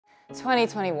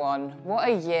2021, what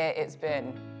a year it's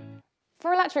been.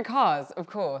 For electric cars, of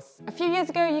course. A few years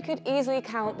ago, you could easily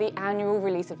count the annual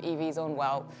release of EVs on,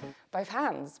 well, both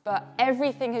hands. But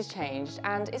everything has changed,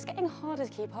 and it's getting harder to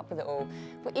keep up with it all.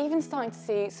 We're even starting to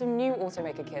see some new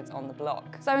automaker kids on the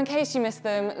block. So in case you missed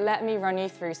them, let me run you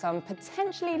through some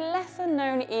potentially lesser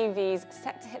known EVs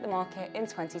set to hit the market in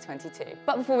 2022.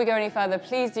 But before we go any further,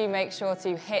 please do make sure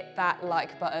to hit that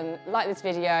like button, like this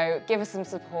video, give us some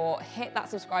support, hit that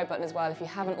subscribe button as well if you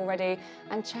haven't already,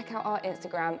 and check out our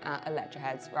Instagram at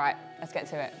Electroheads. Right, let's get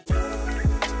to it.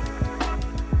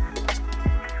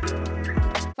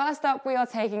 First up, we are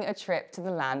taking a trip to the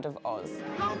land of Oz,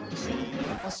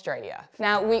 Australia.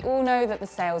 Now, we all know that the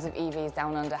sales of EVs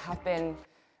down under have been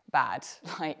bad,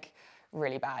 like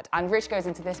really bad. And Rich goes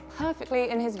into this perfectly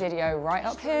in his video right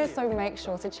up here, so make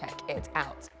sure to check it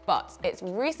out. But it's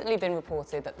recently been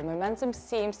reported that the momentum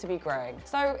seems to be growing.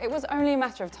 So it was only a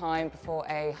matter of time before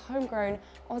a homegrown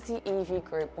Aussie EV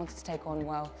group wanted to take on,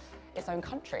 well, its own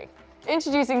country.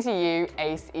 Introducing to you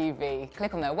Ace EV.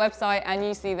 Click on their website and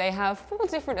you see they have 4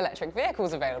 different electric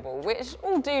vehicles available, which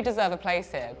all do deserve a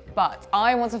place here. But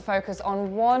I want to focus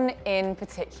on one in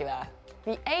particular,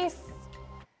 the Ace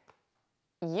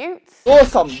Ute.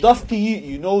 Awesome, dusty Ute,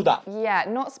 you know that. Yeah,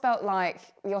 not spelt like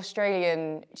the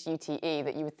Australian UTE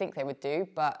that you would think they would do,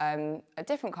 but a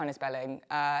different kind of spelling.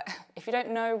 If you don't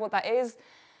know what that is,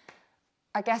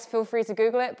 I guess feel free to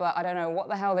Google it, but I don't know what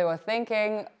the hell they were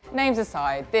thinking. Names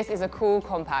aside, this is a cool,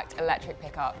 compact electric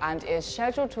pickup and is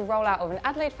scheduled to roll out of an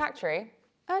Adelaide factory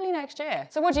early next year.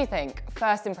 So what do you think?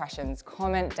 First impressions,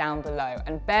 comment down below.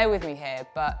 And bear with me here,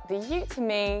 but the Ute to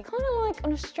me, kind of like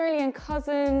an Australian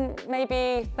cousin,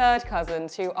 maybe third cousin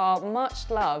to our much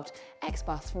loved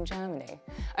X-Bus from Germany.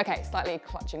 Okay, slightly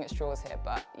clutching at straws here,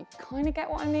 but you kind of get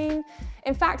what I mean.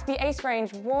 In fact, the Ace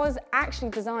range was actually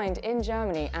designed in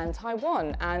Germany and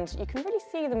Taiwan, and you can really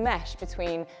see the mesh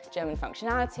between German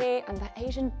functionality and that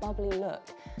Asian bubbly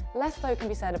look. Less though can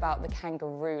be said about the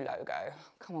kangaroo logo.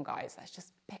 Come on guys, let's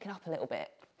just pick it up a little bit.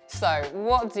 So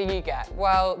what do you get?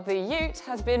 Well, the Ute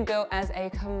has been built as a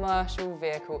commercial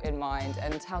vehicle in mind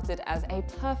and touted as a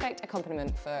perfect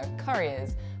accompaniment for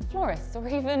couriers, florists, or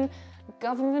even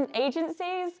government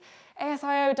agencies.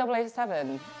 ASIO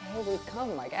 007, here we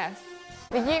come, I guess.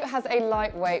 The Ute has a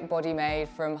lightweight body made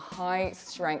from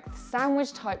high-strength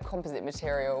sandwich-type composite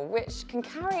material, which can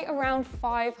carry around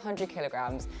 500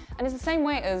 kilograms, and is the same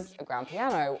weight as a grand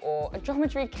piano or a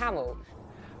dromedary camel.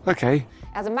 Okay. It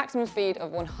has a maximum speed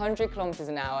of 100 kilometers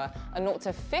an hour, a 0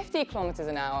 to 50 kilometers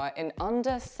an hour in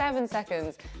under 7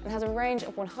 seconds, and has a range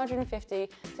of 150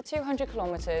 to 200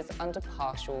 kilometers under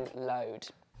partial load.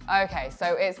 Okay,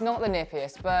 so it's not the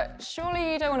nippiest, but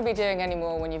surely you don't want to be doing any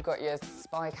more when you've got your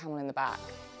spy camel in the back.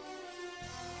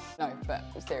 No, but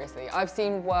seriously, I've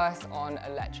seen worse on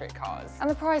electric cars. And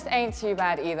the price ain't too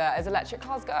bad either as electric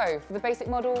cars go. For the basic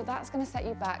model, that's going to set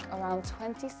you back around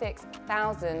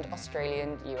 26,000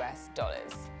 Australian US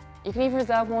dollars. You can even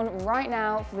reserve one right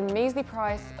now for the measly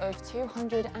price of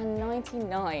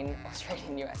 299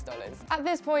 Australian US dollars. At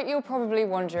this point, you're probably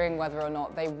wondering whether or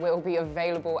not they will be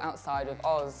available outside of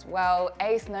Oz. Well,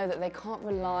 Ace know that they can't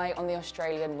rely on the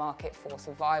Australian market for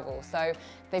survival, so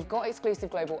they've got exclusive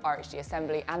global RHD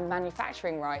assembly and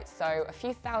manufacturing rights, so a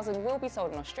few thousand will be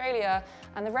sold in Australia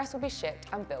and the rest will be shipped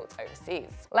and built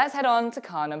overseas. Let's head on to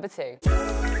car number 2.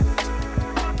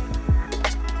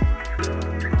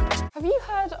 Have you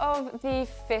heard of the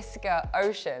Fisker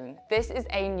Ocean? This is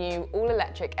a new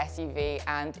all-electric SUV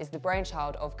and is the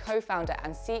brainchild of co-founder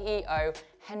and CEO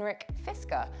Henrik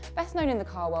Fisker, best known in the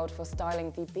car world for styling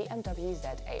the BMW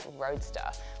Z8 Roadster.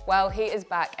 Well, he is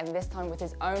back, and this time with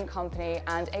his own company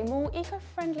and a more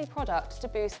eco-friendly product to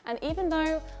boost. And even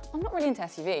though I'm not really into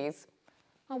SUVs,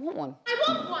 I want one. I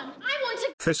want one! I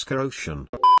want a Fisker Ocean.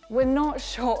 We're not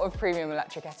short of premium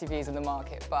electric SUVs in the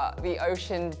market, but the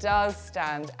Ocean does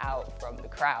stand out from the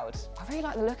crowd. I really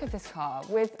like the look of this car,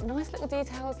 with nice little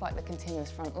details like the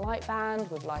continuous front light band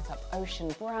with light-up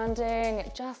Ocean branding.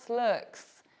 It just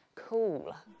looks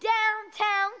cool.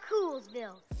 downtown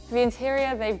Coolsville. For the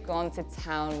interior, they've gone to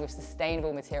town with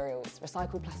sustainable materials.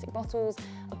 Recycled plastic bottles,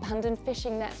 abandoned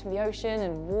fishing nets from the ocean,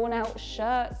 and worn-out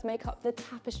shirts make up the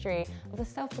tapestry of the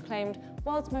self-proclaimed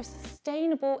world's most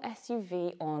sustainable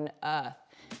SUV on Earth.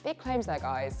 Big claims there,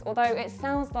 guys. Although it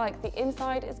sounds like the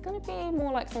inside is going to be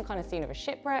more like some kind of scene of a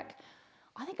shipwreck,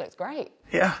 I think it looks great.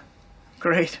 Yeah.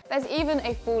 Great. There's even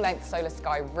a full-length solar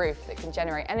sky roof that can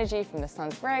generate energy from the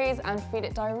sun's rays and feed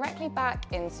it directly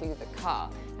back into the car.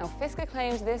 Now, Fisker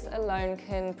claims this alone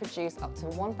can produce up to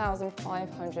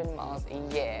 1,500 miles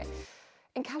a year.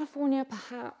 In California,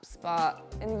 perhaps,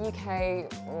 but in the UK,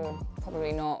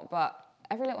 probably not. But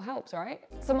every little helps, right?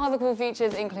 Some other cool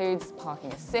features includes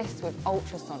parking assist with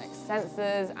ultrasonic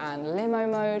sensors and limo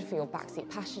mode for your backseat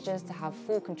passengers to have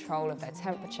full control of their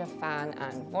temperature, fan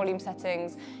and volume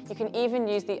settings. You can even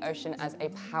use the Ocean as a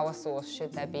power source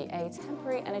should there be a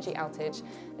temporary energy outage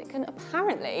that can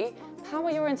apparently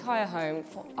power your entire home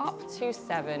for up to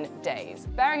 7 days.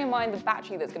 Bearing in mind the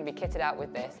battery that's going to be kitted out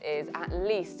with this is at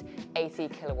least 80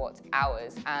 kilowatt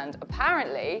hours, and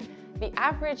apparently the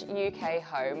average UK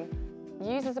home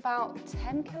uses about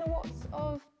 10 kilowatts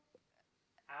of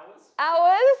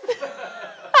hours?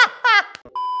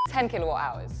 10 kilowatt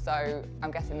hours, so I'm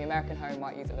guessing the American home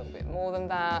might use a little bit more than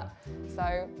that.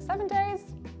 So 7 days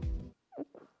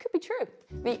could be true.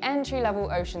 The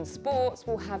entry-level Ocean Sports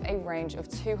will have a range of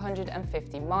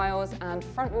 250 miles and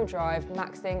front-wheel drive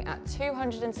maxing at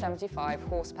 275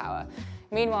 horsepower.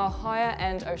 Meanwhile,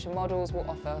 higher-end Ocean models will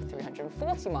offer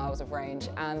 340 miles of range,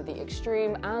 and the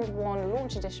Extreme and One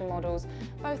Launch Edition models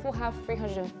both will have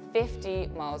 350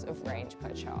 miles of range per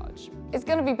charge. It's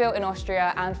going to be built in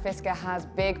Austria, and Fisker has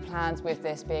big plans with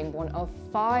this being one of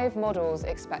 5 models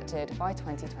expected by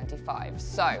 2025.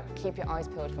 So keep your eyes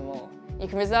peeled for more. You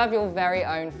can reserve your very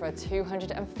own for a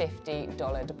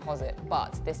 $250 deposit,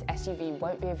 but this SUV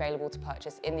won't be available to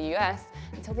purchase in the US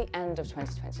until the end of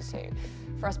 2022.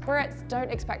 For us Brits, don't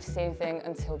expect to see anything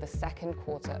until the second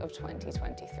quarter of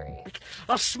 2023.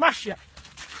 I'll smash you!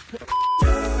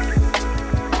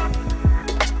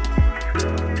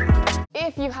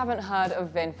 If you haven't heard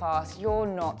of VinFast, you're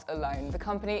not alone. The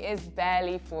company is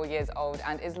barely 4 years old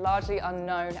and is largely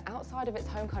unknown outside of its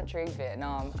home country,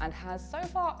 Vietnam, and has so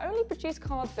far only produced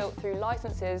cars built through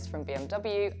licenses from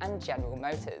BMW and General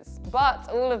Motors. But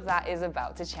all of that is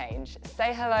about to change.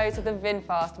 Say hello to the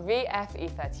VinFast VF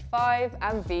E35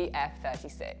 and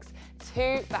VF36,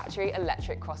 2 battery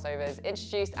electric crossovers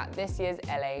introduced at this year's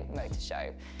LA Motor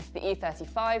Show. The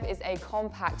E35 is a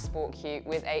compact sport coupe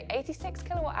with a 86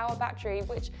 kilowatt-hour battery,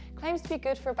 which claims to be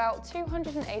good for about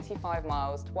 285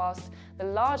 miles, whilst the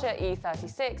larger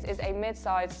E36 is a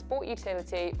mid-sized sport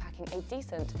utility packing a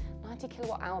decent 90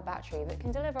 kilowatt-hour battery that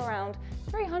can deliver around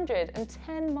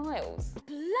 310 miles.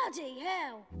 Bloody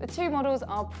hell! The 2 models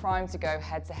are primed to go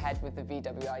head-to-head with the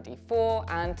VW ID.4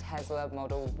 and Tesla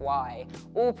Model Y,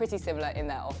 all pretty similar in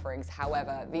their offerings.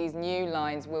 However, these new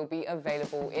lines will be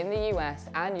available in the US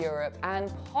and Europe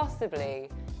and possibly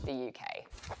the UK.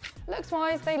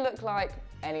 Looks-wise, they look like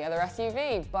any other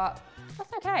SUV, but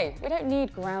that's okay. We don't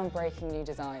need groundbreaking new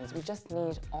designs, we just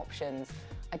need options,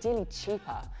 ideally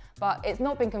cheaper. But it's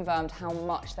not been confirmed how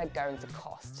much they're going to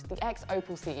cost. The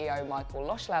ex-Opel CEO, Michael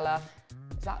Loschleller,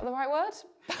 is that the right word?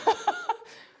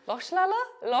 Loschleller?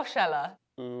 Loschleller.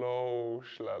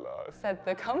 Loschleller. Said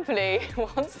the company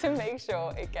wants to make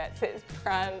sure it gets its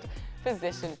brand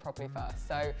positioned properly first.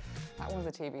 So that one's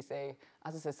a TBC.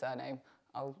 As is his surname,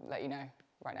 I'll let you know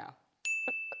right now.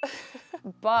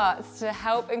 But to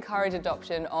help encourage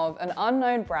adoption of an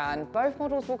unknown brand, both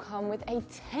models will come with a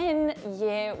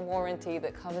 10-year warranty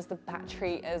that covers the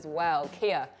battery as well.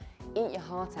 Kia, eat your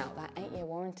heart out, that 8-year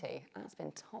warranty, that's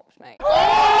been topped, mate.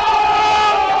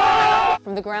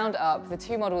 From the ground up, the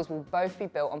 2 models will both be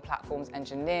built on platforms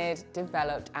engineered,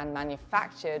 developed and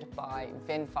manufactured by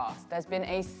VinFast. There's been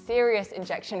a serious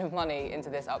injection of money into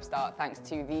this upstart thanks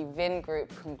to the Vin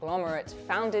Group conglomerate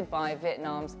founded by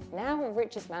Vietnam's now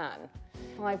richest man.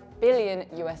 $5 billion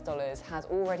has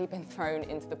already been thrown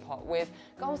into the pot, with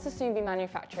goals to soon be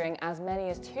manufacturing as many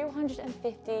as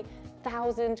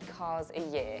 250,000 cars a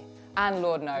year. And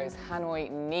Lord knows, Hanoi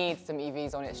needs some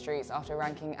EVs on its streets after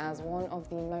ranking as one of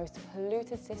the most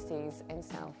polluted cities in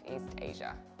Southeast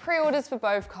Asia. Pre-orders for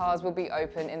both cars will be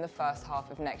open in the first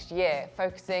half of next year,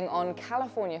 focusing on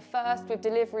California first, with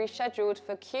delivery scheduled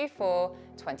for Q4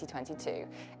 2022.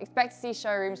 Expect to see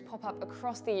showrooms pop up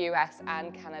across the US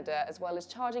and Canada, as well as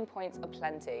charging points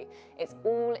aplenty. It's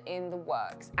all in the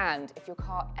works, and if your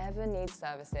car ever needs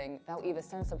servicing, they'll either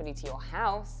send somebody to your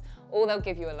house or they'll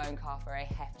give you a loan car for a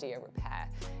heftier repair.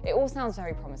 It all sounds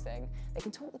very promising. They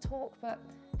can talk the talk, but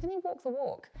can they walk the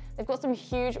walk? They've got some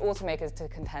huge automakers to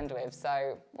contend with,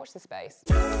 so watch this space.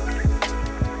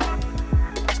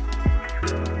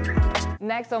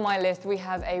 Next on my list, we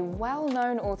have a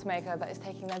well-known automaker that is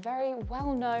taking their very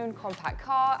well-known compact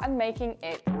car and making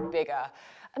it bigger.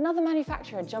 Another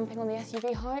manufacturer jumping on the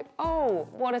SUV hype? Oh,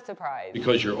 what a surprise.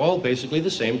 Because you're all basically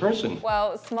the same person.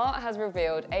 Well, Smart has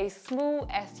revealed a small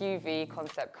SUV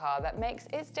concept car that makes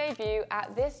its debut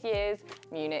at this year's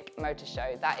Munich Motor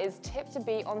Show that is tipped to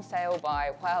be on sale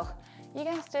by, well, you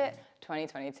guessed it,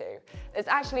 2022. There's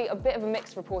actually a bit of a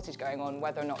mixed reportage going on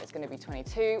whether or not it's going to be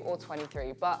 22 or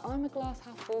 23, but I'm a glass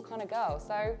half full kind of girl,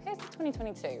 so here's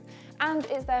 2022. And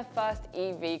it's their first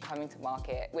EV coming to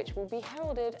market, which will be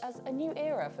heralded as a new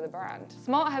era for the brand.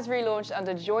 Smart has relaunched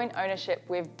under joint ownership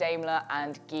with Daimler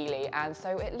and Geely, and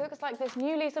so it looks like this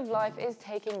new lease of life is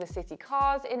taking the city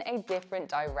cars in a different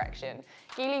direction.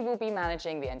 Geely will be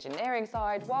managing the engineering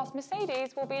side, whilst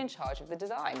Mercedes will be in charge of the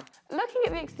design. Looking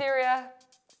at the exterior,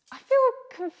 I feel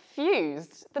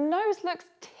confused. The nose looks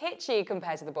titchy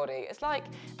compared to the body. It's like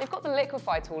they've got the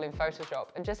liquefy tool in Photoshop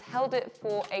and just held it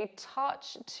for a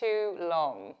touch too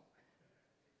long.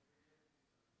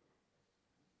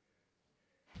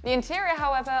 The interior,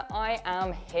 however, I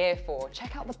am here for.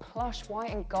 Check out the plush white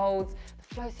and golds, the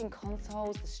floating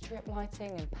consoles, the strip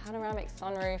lighting and panoramic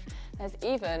sunroof. There's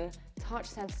even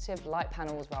touch-sensitive light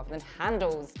panels rather than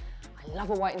handles. I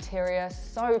love a white interior,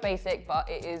 so basic, but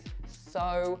it is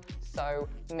so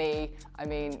me. I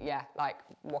mean, yeah, like,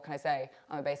 what can I say?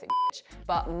 I'm a basic bitch.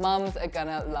 But mums are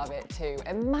gonna love it too.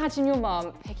 Imagine your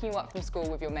mum picking you up from school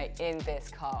with your mate in this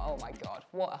car. Oh my God,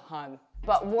 what a hun.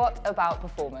 But what about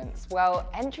performance? Well,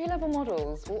 entry-level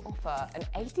models will offer an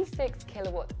 86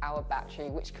 kilowatt-hour battery,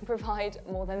 which can provide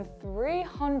more than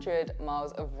 300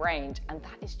 miles of range, and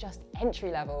that is just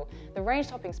entry-level. The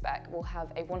range-topping spec will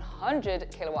have a 100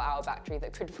 kilowatt-hour battery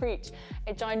that could reach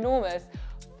a ginormous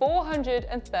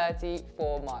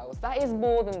 434 miles. That is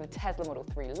more than the Tesla Model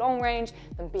 3 long range,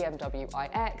 than BMW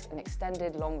iX, an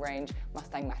extended long-range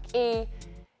Mustang Mach-E.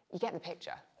 You get the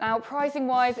picture. Now, pricing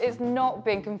wise, it's not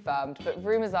been confirmed, but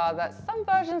rumours are that some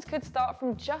versions could start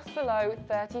from just below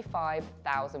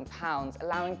 £35,000,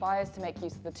 allowing buyers to make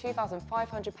use of the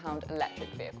 £2,500 electric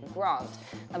vehicle grant.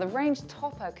 Now, the range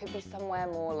topper could be somewhere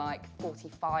more like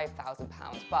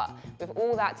 £45,000, but with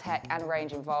all that tech and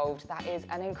range involved, that is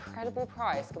an incredible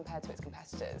price compared to its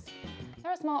competitors.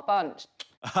 They're a smart bunch.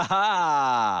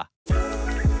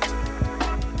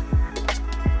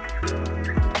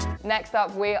 Next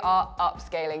up, we are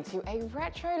upscaling to a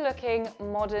retro-looking,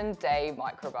 modern-day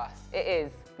microbus. It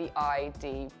is the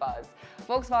ID. Buzz.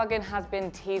 Volkswagen has been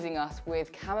teasing us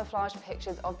with camouflage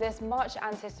pictures of this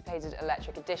much-anticipated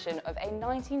electric edition of a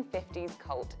 1950s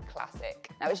cult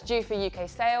classic. Now, it's due for UK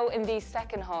sale in the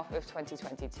second half of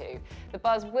 2022. The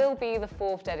Buzz will be the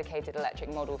fourth dedicated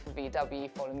electric model for VW,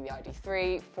 following the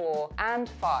ID3, 4, and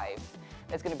 5.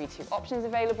 There's going to be two options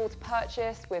available to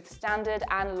purchase, with standard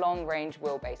and long-range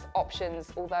wheelbase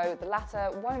options, although the latter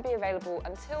won't be available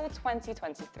until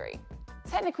 2023.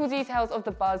 Technical details of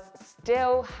the Buzz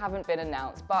still haven't been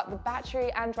announced, but the battery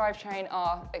and drivetrain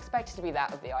are expected to be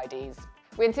that of the IDs.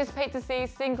 We anticipate to see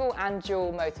single and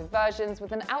dual motor versions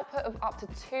with an output of up to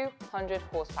 200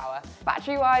 horsepower.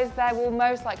 Battery-wise, there will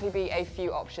most likely be a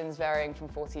few options varying from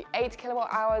 48 kilowatt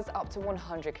hours up to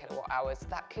 100 kilowatt hours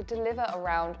that could deliver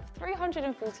around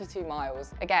 342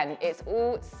 miles. Again, it's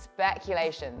all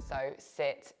speculation, so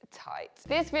sit tight.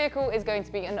 This vehicle is going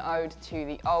to be an ode to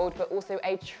the old, but also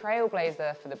a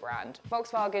trailblazer for the brand.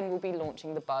 Volkswagen will be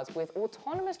launching the Buzz with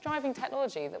autonomous driving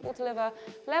technology that will deliver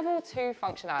level 2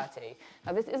 functionality.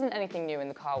 Now, this isn't anything new in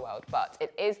the car world, but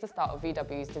it is the start of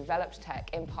VW's developed tech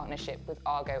in partnership with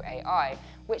Argo AI,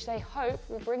 which they hope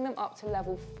will bring them up to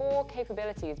level 4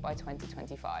 capabilities by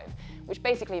 2025, which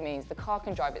basically means the car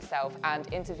can drive itself and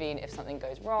intervene if something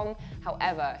goes wrong.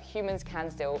 However, humans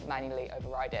can still manually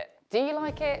override it. Do you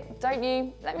like it? Don't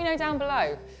you? Let me know down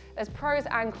below. There's pros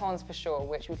and cons for sure,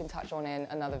 which we can touch on in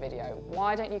another video.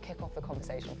 Why don't you kick off the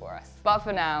conversation for us? But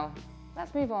for now,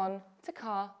 let's move on to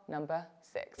car number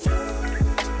 6.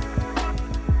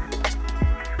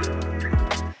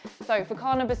 So for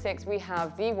car number 6, we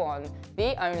have the one,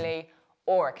 the only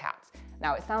Auracat.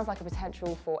 Now, it sounds like a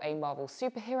potential for a Marvel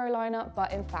superhero lineup,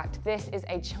 but in fact, this is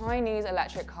a Chinese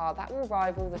electric car that will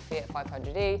rival the Fiat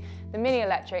 500e, the Mini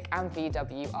Electric, and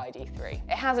VW ID3.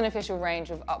 It has an official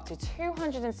range of up to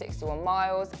 261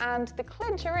 miles, and the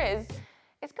clincher is,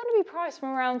 it's going to be priced from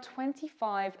around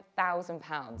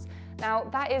 £25,000. Now,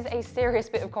 that is a serious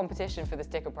bit of competition for the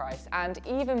sticker price, and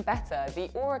even better, the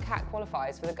Auracat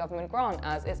qualifies for the government grant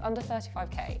as it's under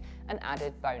 35k, an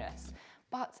added bonus.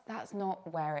 But that's not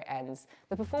where it ends.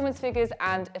 The performance figures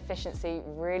and efficiency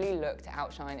really look to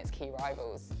outshine its key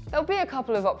rivals. There'll be a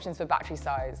couple of options for battery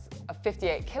size. A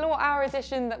 58 kilowatt hour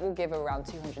edition that will give around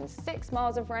 206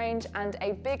 miles of range, and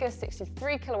a bigger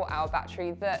 63 kilowatt hour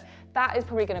battery that is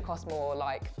probably going to cost more,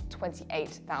 like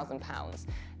 £28,000.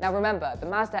 Now remember, the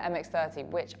Mazda MX-30,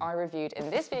 which I reviewed in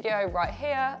this video right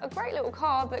here, a great little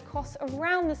car that costs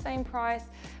around the same price,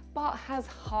 but has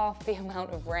half the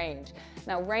amount of range.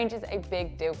 Now, range is a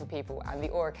big deal for people, and the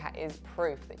Auracat is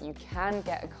proof that you can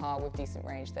get a car with decent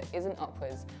range that isn't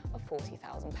upwards of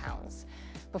 £40,000.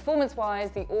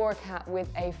 Performance-wise, the Auracat with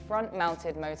a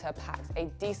front-mounted motor packs a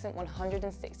decent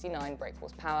 169 brake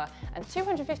horsepower and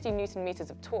 250 Newton meters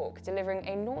of torque, delivering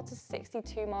a 0 to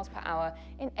 62 miles per hour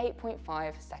in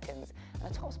 8.5 seconds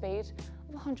and a top speed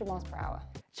of 100 miles per hour.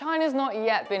 China's not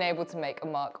yet been able to make a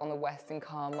mark on the Western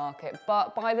car market,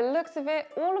 but by the looks of it,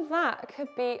 all of that could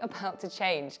be about to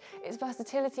change. Its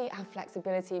versatility and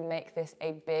flexibility make this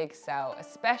a big sell,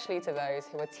 especially to those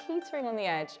who are teetering on the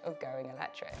edge of going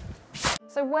electric.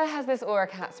 So where has this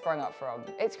Auracat sprung up from?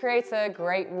 Its creator,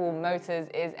 Great Wall Motors,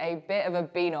 is a bit of a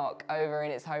beanock over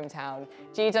in its hometown.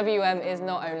 GWM is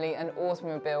not only an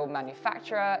automobile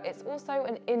manufacturer, it's also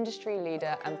an industry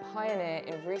leader and pioneer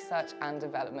in research and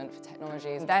development for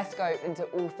technologies. Their scope into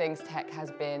all things tech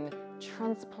has been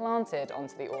transplanted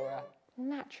onto the Aura,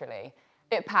 naturally.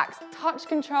 It packs touch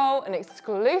control, an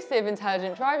exclusive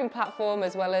intelligent driving platform,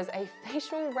 as well as a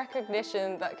facial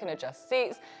recognition that can adjust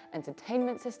seats,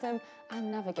 entertainment system, and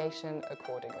navigation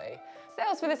accordingly.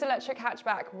 Sales for this electric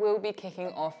hatchback will be kicking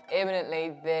off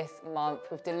imminently this month,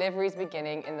 with deliveries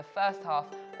beginning in the first half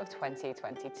of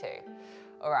 2022.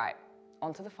 All right,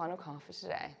 on to the final car for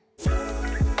today.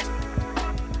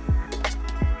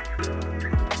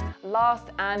 Last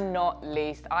and not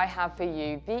least, I have for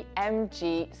you the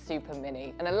MG Super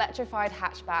Mini, an electrified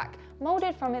hatchback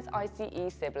moulded from its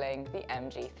ICE sibling, the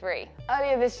MG3.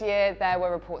 Earlier this year, there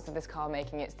were reports of this car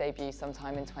making its debut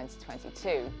sometime in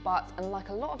 2022, but unlike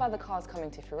a lot of other cars coming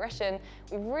to fruition,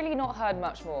 we've really not heard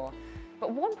much more.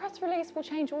 But one press release will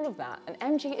change all of that, and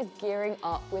MG is gearing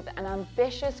up with an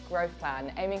ambitious growth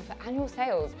plan aiming for annual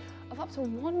sales of up to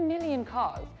 1 million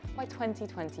cars by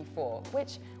 2024,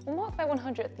 which will mark their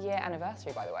 100th year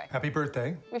anniversary, by the way. Happy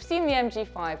birthday. We've seen the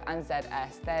MG5 and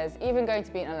ZS. There's even going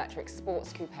to be an electric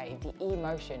sports coupe, the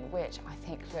E-Motion, which I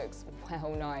think looks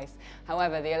well nice.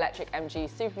 However, the electric MG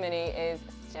Super Mini is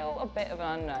still a bit of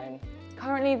an unknown.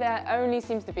 Currently, there only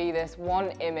seems to be this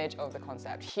one image of the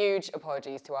concept. Huge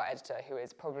apologies to our editor, who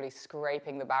is probably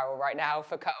scraping the barrel right now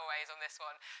for cutaways on this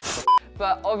one.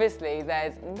 But obviously,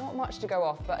 there's not much to go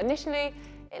off. But initially,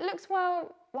 it looks,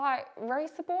 well, like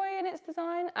Racer Boy in its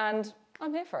design, and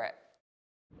I'm here for it.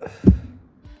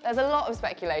 There's a lot of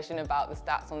speculation about the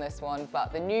stats on this one,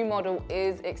 but the new model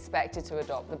is expected to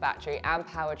adopt the battery and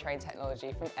powertrain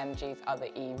technology from MG's other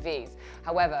EVs.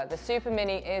 However, the Super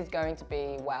Mini is going to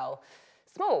be, well,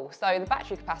 small, so the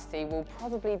battery capacity will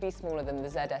probably be smaller than the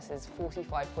ZS's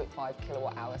 45.5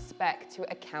 kilowatt-hour spec to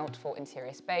account for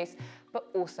interior space, but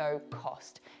also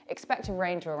cost. Expect a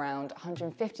range of around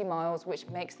 150 miles, which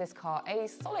makes this car a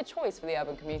solid choice for the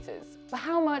urban commuters. But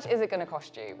how much is it going to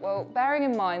cost you? Well, bearing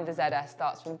in mind the ZS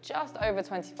starts from just over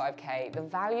 25k, the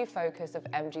value focus of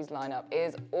MG's lineup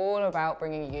is all about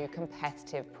bringing you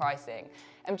competitive pricing.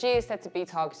 MG is said to be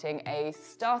targeting a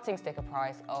starting sticker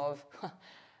price of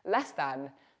less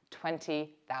than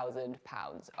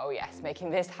 £20,000. Oh yes, making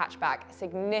this hatchback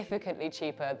significantly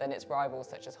cheaper than its rivals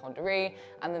such as Honda E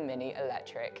and the Mini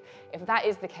Electric. If that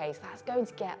is the case, that's going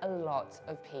to get a lot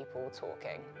of people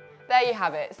talking. There you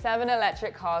have it, 7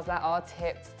 electric cars that are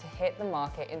tipped to hit the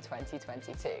market in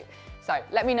 2022. So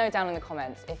let me know down in the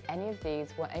comments if any of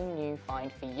these were a new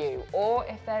find for you, or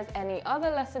if there's any other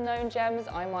lesser known gems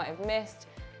I might have missed.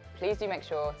 Please do make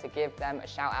sure to give them a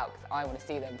shout out because I want to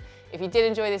see them. If you did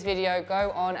enjoy this video, go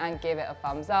on and give it a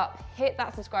thumbs up. Hit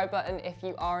that subscribe button if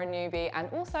you are a newbie, and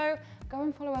also go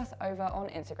and follow us over on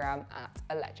Instagram at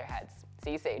Electroheads.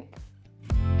 See you soon.